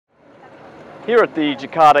Here at the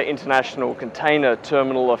Jakarta International Container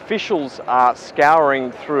Terminal, officials are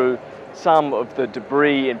scouring through some of the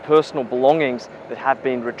debris and personal belongings that have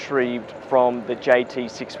been retrieved from the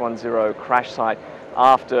JT610 crash site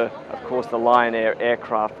after, of course, the Lion Air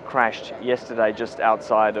aircraft crashed yesterday just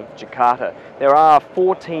outside of Jakarta. There are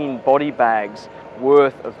 14 body bags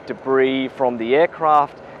worth of debris from the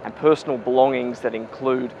aircraft and personal belongings that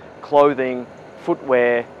include clothing,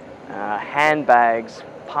 footwear, handbags,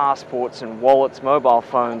 passports and wallets, mobile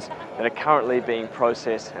phones that are currently being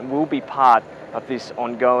processed and will be part of this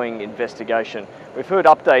ongoing investigation. We've heard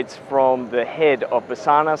updates from the head of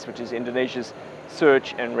Basarnas, which is Indonesia's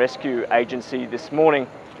search and rescue agency, this morning.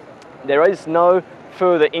 There is no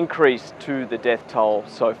further increase to the death toll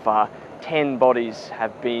so far. 10 bodies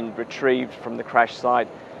have been retrieved from the crash site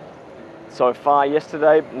so far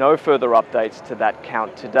yesterday. No further updates to that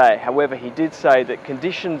count today. However, he did say that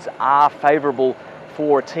conditions are favourable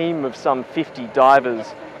for a team of some 50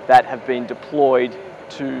 divers that have been deployed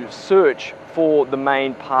to search for the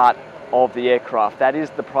main part of the aircraft. That is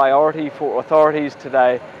the priority for authorities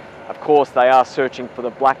today. Of course, they are searching for the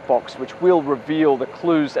black box, which will reveal the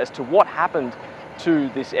clues as to what happened to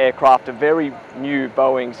this aircraft, a very new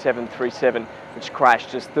Boeing 737, which crashed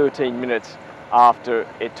just 13 minutes after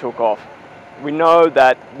it took off. We know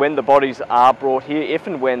that when the bodies are brought here, if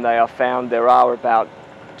and when they are found, there are about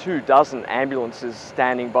 24 ambulances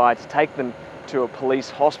standing by to take them to a police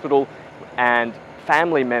hospital, and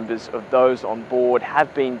family members of those on board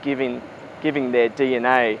have been giving their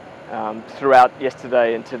DNA throughout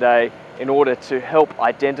yesterday and today in order to help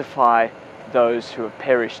identify those who have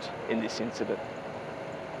perished in this incident.